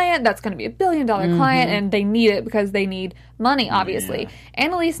this client that's going to be $1 billion client, and they need it because they need money, obviously. Yeah.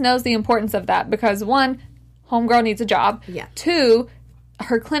 Annalise knows the importance of that because, one, homegirl needs a job. Yeah. Two,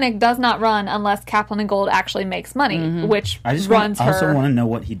 her clinic does not run unless Caplan and Gold actually makes money, which runs her. I also want to know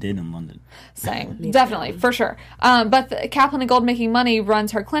what he did in London. Same. Definitely, for sure. But Caplan and Gold making money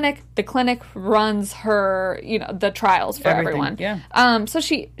runs her clinic. The clinic runs her, the trials for everyone. Yeah. So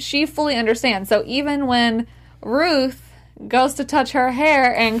she fully understands. So even when Ruth goes to touch her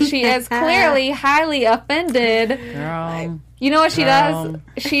hair and she is clearly highly offended, Girl. you know what she does?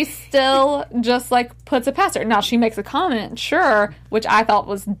 She still just puts it past her. Now she makes a comment, sure, which I thought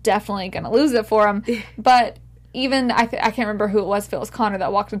was definitely going to lose it for him. But even I can't remember who it was. If it was Connor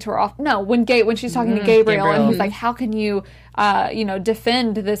that walked into her office. No, when she's talking to Gabriel, and he's like, "How can you,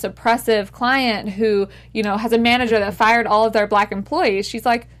 defend this oppressive client who, has a manager that fired all of their black employees?" She's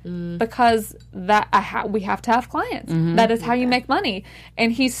like, "Because we have to have clients. That is how you make money."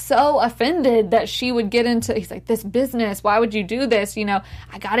 And he's so offended that she would get into. He's like, "This business. Why would you do this? I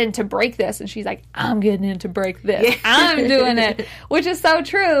got in to break this." And she's like, "I'm getting in to break this. Yeah. I'm doing it," which is so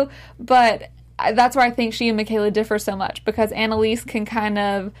true, but. That's where I think she and Michaela differ so much, because Annalise can kind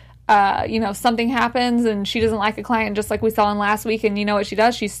of, something happens and she doesn't like a client, just like we saw in last week, and you know what she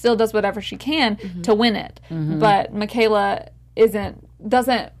does? She still does whatever she can to win it. But Michaela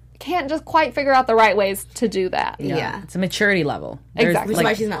can't just quite figure out the right ways to do that. Yeah. It's a maturity level. Exactly. Which is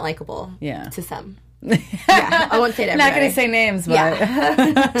why she's not likable. Yeah. To some. Yeah, I won't say that. Not going to say names, but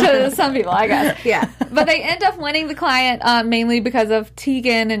to some people, I guess. Yeah. But they end up winning the client mainly because of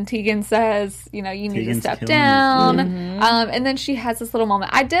Tegan, and Tegan says, you need to step down. And then she has this little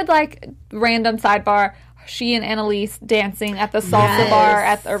moment. I did like random sidebar. She and Annalise dancing at the salsa bar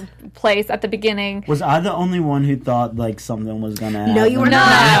at their place at the beginning. Was I the only one who thought something was gonna happen? No, you were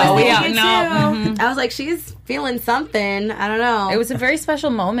not. No. I was like, she's feeling something. I don't know. It was a very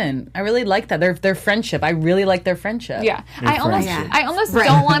special moment. I really liked that. Their friendship. I really like their friendship. Yeah. I almost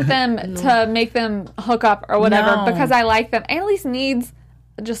don't want them to make them hook up or whatever because I like them. Annalise needs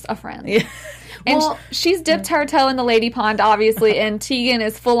just a friend. Yeah. And she's dipped her toe in the lady pond, obviously, and Tegan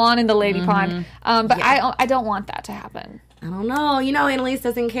is full on in the lady pond. But I don't want that to happen. I don't know. Annalise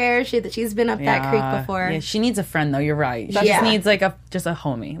doesn't care. She's been up that creek before. Yeah, she needs a friend, though. You're right. She just needs just a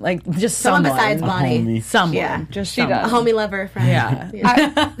homie, just someone someone besides Bonnie. Someone, just she does. A homie lover friend.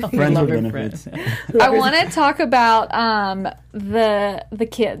 Yeah, friends with benefits. I want to talk about the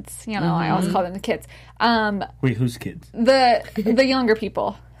kids. I always call them the kids. Wait, whose kids? The younger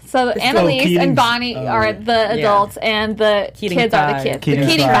people. So Annalise and Bonnie are the adults, and the Keating kids are the kids. The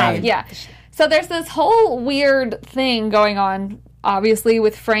Keating Five, yeah. So there's this whole weird thing going on, obviously,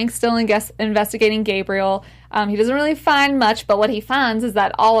 with Frank still investigating Gabriel. He doesn't really find much, but what he finds is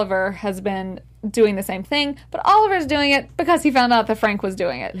that Oliver has been doing the same thing, but Oliver's doing it because he found out that Frank was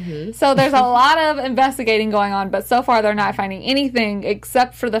doing it. So there's a lot of investigating going on, but so far they're not finding anything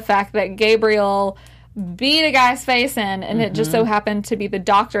except for the fact that Gabriel beat a guy's face in, and it just so happened to be the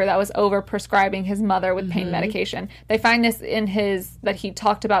doctor that was over prescribing his mother with pain medication. They find this in that he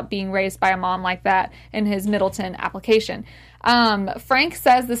talked about being raised by a mom like that in his Middleton application. Frank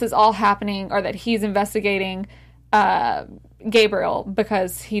says this is all happening, or that he's investigating Gabriel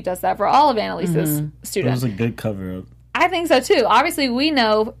because he does that for all of Annalise's students. It was a good cover-up. I think so too. Obviously, we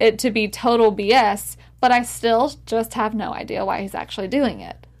know it to be total BS, but I still just have no idea why he's actually doing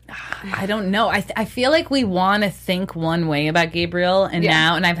it. I don't know. I feel like we want to think one way about Gabriel, and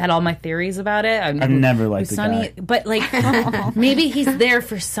now, and I've had all my theories about it. I've never liked the guy. But maybe he's there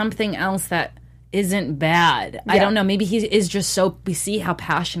for something else that isn't bad. Yeah. I don't know. Maybe he is just we see how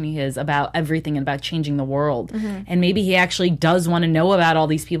passionate he is about everything and about changing the world. And maybe he actually does want to know about all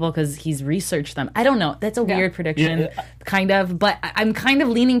these people because he's researched them. I don't know. That's a weird prediction, kind of. But I'm kind of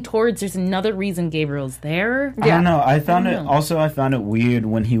leaning towards there's another reason Gabriel's there. I don't know. I found it weird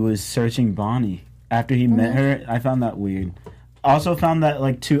when he was searching Bonnie after he met her. I found that weird. Also found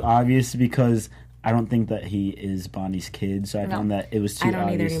that too obvious because I don't think that he is Bonnie's kid, so I found that it was too obvious. I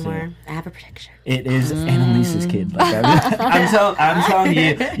don't either anymore. I have a prediction. It is Annalise's kid. I'm telling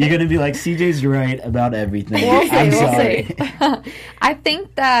you, you're going to be like, CJ's right about everything. I'm sorry. I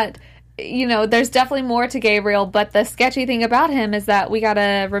think that, there's definitely more to Gabriel, but the sketchy thing about him is that we got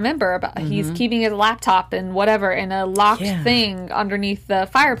to remember about he's keeping his laptop and whatever in a locked thing underneath the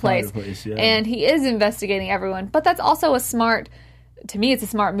fireplace. And he is investigating everyone. But that's also to me, it's a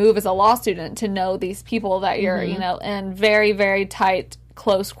smart move as a law student to know these people that you're, in very, very tight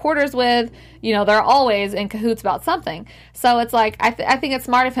close quarters with. You know, they're always in cahoots about something. So it's like, I think it's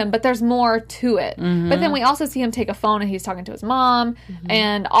smart of him, but there's more to it. But then we also see him take a phone and he's talking to his mom,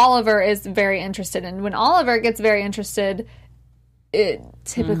 and Oliver is very interested. And when Oliver gets very interested, it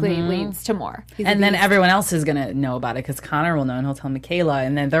typically leads to more. And then everyone else is going to know about it because Connor will know and he'll tell Michaela,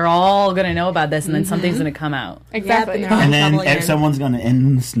 and then they're all going to know about this, and then something's going to come out. Exactly. Yep, and then someone's going to end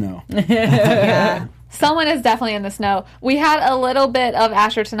in the snow. Yeah. Someone is definitely in the snow. We had a little bit of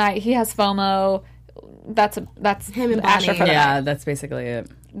Asher tonight. He has FOMO. That's him and Asher Bonnie. for the Yeah, night. that's basically it.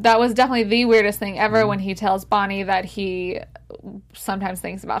 That was definitely the weirdest thing ever when he tells Bonnie that he sometimes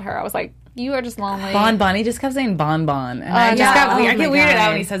thinks about her. I was like, you are just lonely. Bon. He just kept saying Bon. And I yeah. get Oh my weirded God. out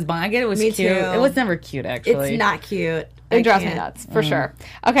when he says Bon. I get it was Me cute. too. It was never cute, actually. It's not cute. It drives me nuts, for sure.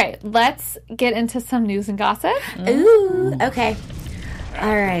 Okay, let's get into some news and gossip. Ooh, okay.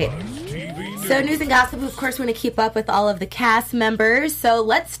 All right. So news and gossip, of course, we're going to keep up with all of the cast members. So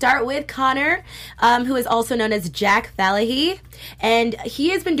let's start with Connor, who is also known as Jack Falahy. And he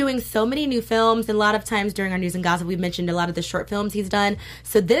has been doing so many new films, and a lot of times during our news and gossip, we've mentioned a lot of the short films he's done.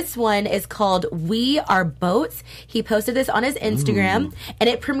 So this one is called We Are Boats. He posted this on his Instagram, and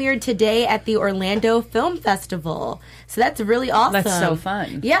it premiered today at the Orlando Film Festival. So that's really awesome. That's so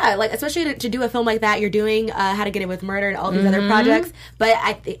fun. Yeah, like especially to do a film like that, you're doing How to Get Away with Murder and all these other projects. But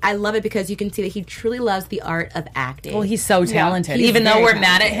I love it because you can see that he truly loves the art of acting. Well, he's so talented. he's Even though very we're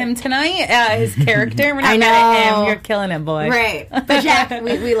mad at him tonight, his character, we're not I mad at know. him. You're killing it, boy. Right. But Jack,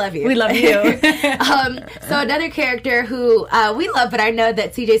 we love you. We love you. So another character who we love, but I know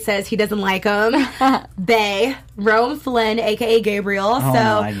that CJ says he doesn't like him. Rome Flynn, a.k.a. Gabriel. Oh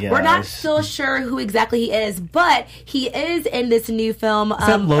So my we're not gosh. still sure who exactly he is, but he is in this new film that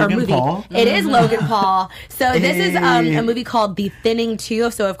or Logan movie. Paul? It is Logan Paul. So this is Hey. a movie called The Thinning 2.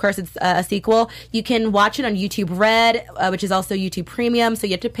 So of course it's a sequel. You can watch it on YouTube Red, which is also YouTube Premium, so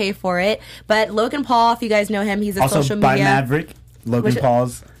you have to pay for it. But Logan Paul, if you guys know him, he's a Also social by media. Maverick, Logan Which-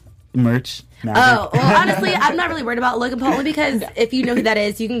 Paul's merch. Maverick. Oh, well, honestly, I'm not really worried about Logan Paul only because if you know who that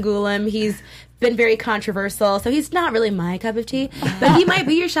is, you can Google him. He's been very controversial, so he's not really my cup of tea, but he might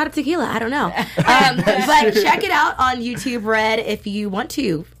be your shot of tequila. I don't know. But check it out on YouTube Red if you want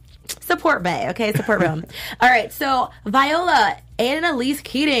to. Support Bay, okay? Support Rome. All right, so Viola Annalise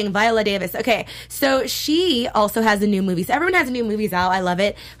Keating, Viola Davis. Okay, so she also has a new movie. So everyone has new movies out. I love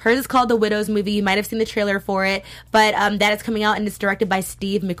it. Hers is called The Widow's Movie. You might have seen the trailer for it, but that is coming out and it's directed by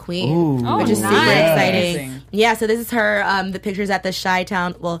Steve McQueen, which is super exciting. Amazing. Yeah, so this is her. The pictures at the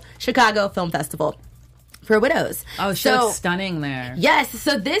Chicago Film Festival for Widows. Oh, she looks stunning there. Yes,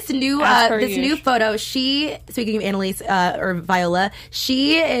 so this new As per new usual. photo, speaking of Annalise or Viola,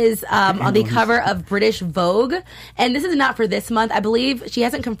 she is on the cover of British Vogue, and this is not for this month. I believe she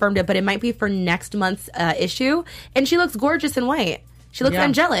hasn't confirmed it, but it might be for next month's issue. And she looks gorgeous in white. She looks Yeah.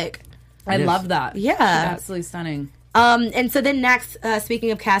 angelic. I love that. Yeah. She's absolutely stunning. And so then next,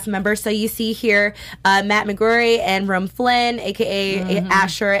 speaking of cast members, so you see here Matt McGrory and Rome Flynn, a.k.a.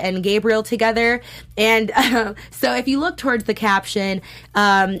 Asher and Gabriel together. And so if you look towards the caption,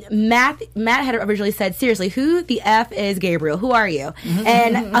 Matt had originally said, seriously, who the F is Gabriel? Who are you?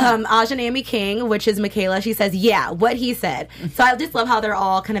 And Ajanami King, which is Michaela, she says, yeah, what he said. So I just love how they're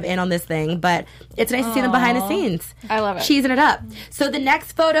all kind of in on this thing, but it's nice to see them behind the scenes. I love it. Cheesing it up. So the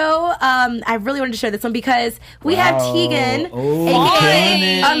next photo, I really wanted to share this one because we have Tegan, Oh, aka killing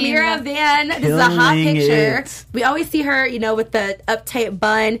it. Amira Van. This is a hot Killing picture. it. We always see her, with the uptight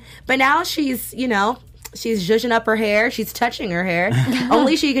bun, but now she's, she's zhuzhing up her hair. She's touching her hair.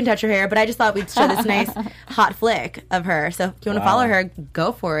 Only she can touch her hair, but I just thought we'd show this nice hot flick of her. So if you want to follow her,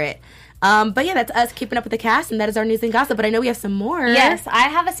 go for it. But yeah, that's us keeping up with the cast, and that is our news and gossip. But I know we have some more. Yes, I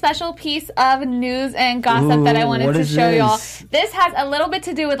have a special piece of news and gossip that I wanted what to is show y'all. this? This has a little bit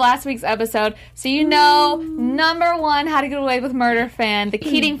to do with last week's episode. So you know, number one How to Get Away with Murder fan, the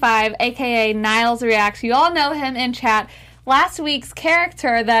Keating 5, a.k.a. Niles Reacts. You all know him in chat. Last week's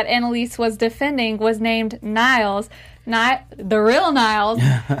character that Annalise was defending was named Niles. Not the real Niles.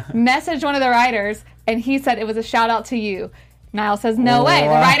 Messaged one of the writers, and he said it was a shout out to you. Niles says, no way. The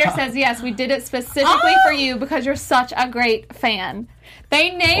writer says, yes, we did it specifically for you because you're such a great fan. They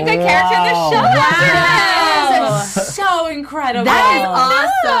named a character in the show after him. So incredible. That is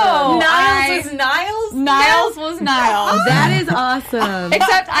awesome. Niles is Niles? Niles was Niles. That is awesome.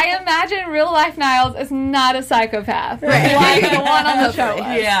 Except I imagine real life Niles is not a psychopath. Like the one on the show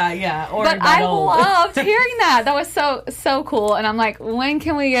was. Yeah. Or But I loved hearing that. That was so cool. And I'm like, when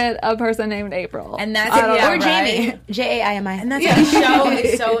can we get a person named April? And that's Or right? Jaimi. Jaimi. And that's why the show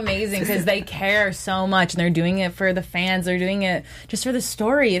is so amazing because they care so much and they're doing it for the fans. They're doing it just for the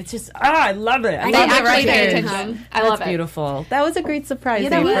story. It's just, I love it. I They love the actually pay writers. attention I love it. Beautiful. That was a great surprise. Yeah,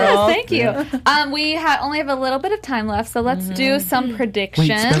 that was. April. Thank you. We only have a little bit of time left, so let's do some predictions.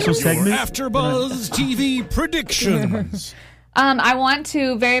 Wait, special segment? AfterBuzz TV predictions. I want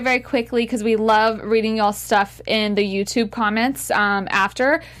to very, very quickly, because we love reading y'all's stuff in the YouTube comments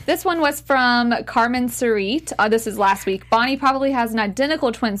after. This one was from Carmen Sarit. This is last week. Bonnie probably has an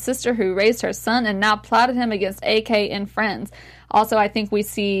identical twin sister who raised her son and now plotted him against AK and friends. Also, I think we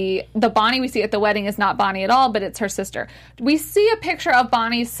see the Bonnie we see at the wedding is not Bonnie at all, but it's her sister. We see a picture of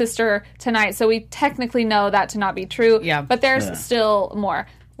Bonnie's sister tonight, so we technically know that to not be true. Yeah. But there's still more.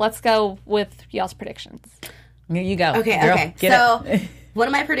 Let's go with y'all's predictions. Here you go. Okay, Girl, okay. get So, it. one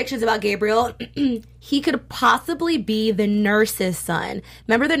of my predictions about Gabriel, he could possibly be the nurse's son.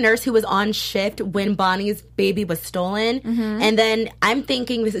 Remember the nurse who was on shift when Bonnie's baby was stolen? And then I'm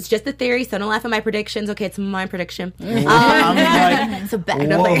thinking, this is just a theory, so don't laugh at my predictions. Okay, it's my prediction. I'm like, So bad.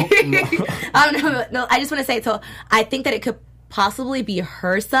 No, no, I just want to say, so I think that it could possibly be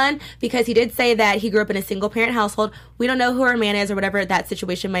her son, because he did say that he grew up in a single parent household. We don't know who her man is or whatever that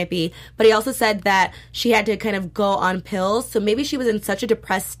situation might be, but he also said that she had to kind of go on pills, so maybe she was in such a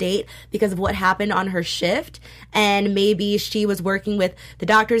depressed state because of what happened on her shift, and maybe she was working with the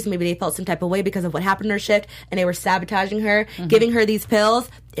doctors, maybe they felt some type of way because of what happened on her shift, and they were sabotaging her, giving her these pills.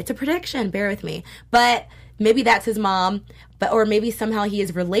 It's a prediction, bear with me, but maybe that's his mom, or maybe somehow he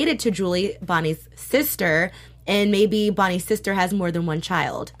is related to Julie, Bonnie's sister, and maybe Bonnie's sister has more than one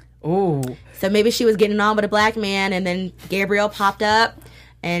child. Ooh. So maybe she was getting on with a black man, and then Gabriel popped up,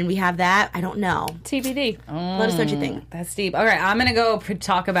 and we have that. I don't know. TBD. Let us know what you think. That's deep. All right, I'm going to go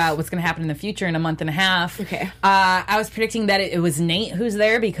talk about what's going to happen in the future in a month and a half. Okay. I was predicting that it was Nate who's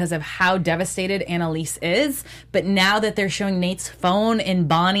there because of how devastated Annalise is. But now that they're showing Nate's phone in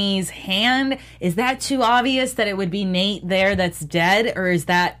Bonnie's hand, is that too obvious that it would be Nate there that's dead? Or is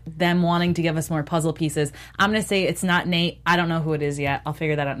that them wanting to give us more puzzle pieces? I'm going to say it's not Nate. I don't know who it is yet. I'll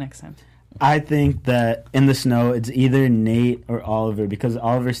figure that out next time. I think that in the snow, it's either Nate or Oliver, because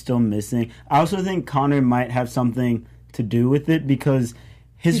Oliver's still missing. I also think Connor might have something to do with it, because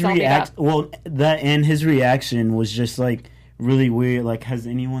his his reaction was just like really weird. Like, has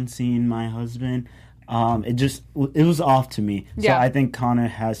anyone seen my husband? It was off to me. Yeah. So I think Connor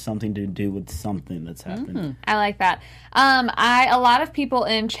has something to do with something that's happened. I like that. A lot of people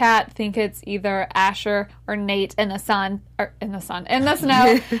in chat think it's either Asher or Nate in the snow.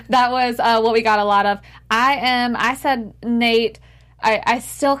 That was what we got a lot of. I said Nate. I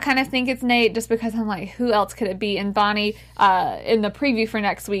still kind of think it's Nate, just because I'm like, who else could it be? And Bonnie, in the preview for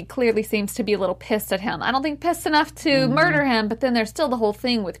next week, clearly seems to be a little pissed at him. I don't think pissed enough to murder him, but then there's still the whole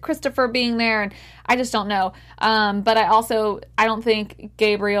thing with Christopher being there, and I just don't know. But I don't think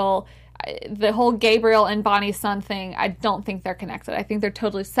Gabriel, the whole Gabriel and Bonnie's son thing, I don't think they're connected. I think they're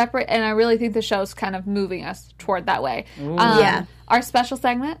totally separate, and I really think the show's kind of moving us toward that way. Yeah. Our special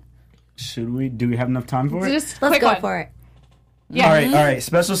segment? Do we have enough time for it? Just Let's quick go one. for it. Yeah. All right.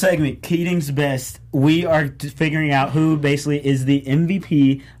 Special segment, Keating's Best. We are figuring out who basically is the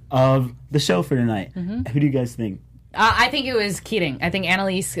MVP of the show for tonight. Who do you guys think? I think it was Keating. I think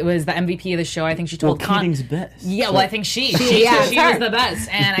Annalise was the MVP of the show. I think she told Keating's best. Yeah, So- well, I think she was the best.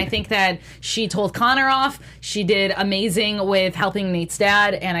 And I think that she told Connor off. She did amazing with helping Nate's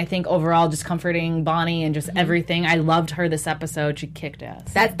dad. And I think overall just comforting Bonnie and just everything. I loved her this episode. She kicked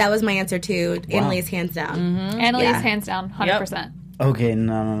ass. That was my answer too. Annalise, hands down. Annalise, hands down, 100%. Okay,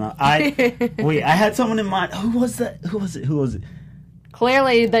 no. I had someone in mind. Who was that? Who was it?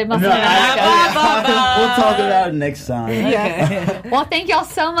 Clearly, they must No, have been we'll talk about it next time. Well, thank y'all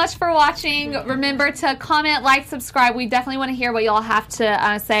so much for watching. Remember to comment, like, subscribe. We definitely want to hear what y'all have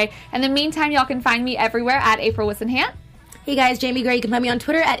to say. In the meantime, y'all can find me everywhere at April Whisenhant. Hey guys, Jaimi Gray. You can find me on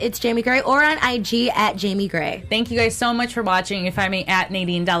Twitter at It's Jaimi Gray or on IG at Jaimi Gray. Thank you guys so much for watching. You can find me at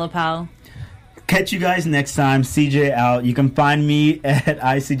Nadine DellaPelle. Catch you guys next time. CJ out. You can find me at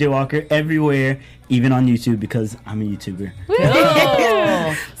ICJ Walker everywhere, even on YouTube, because I'm a YouTuber.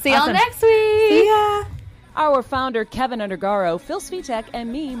 See y'all next week. Yeah. Our founder, Kevin Undergaro, Phil Svitek, and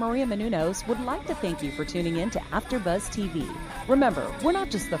me, Maria Menounos, would like to thank you for tuning in to AfterBuzz TV. Remember, we're not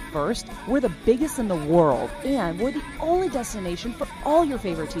just the first, we're the biggest in the world, and we're the only destination for all your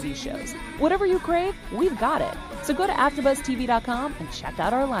favorite TV shows. Whatever you crave, we've got it. So go to AfterBuzzTV.com and check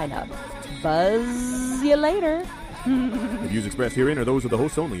out our lineup. Buzz you later. The views expressed herein are those of the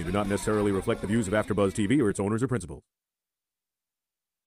hosts only and do not necessarily reflect the views of AfterBuzz TV or its owners or principals.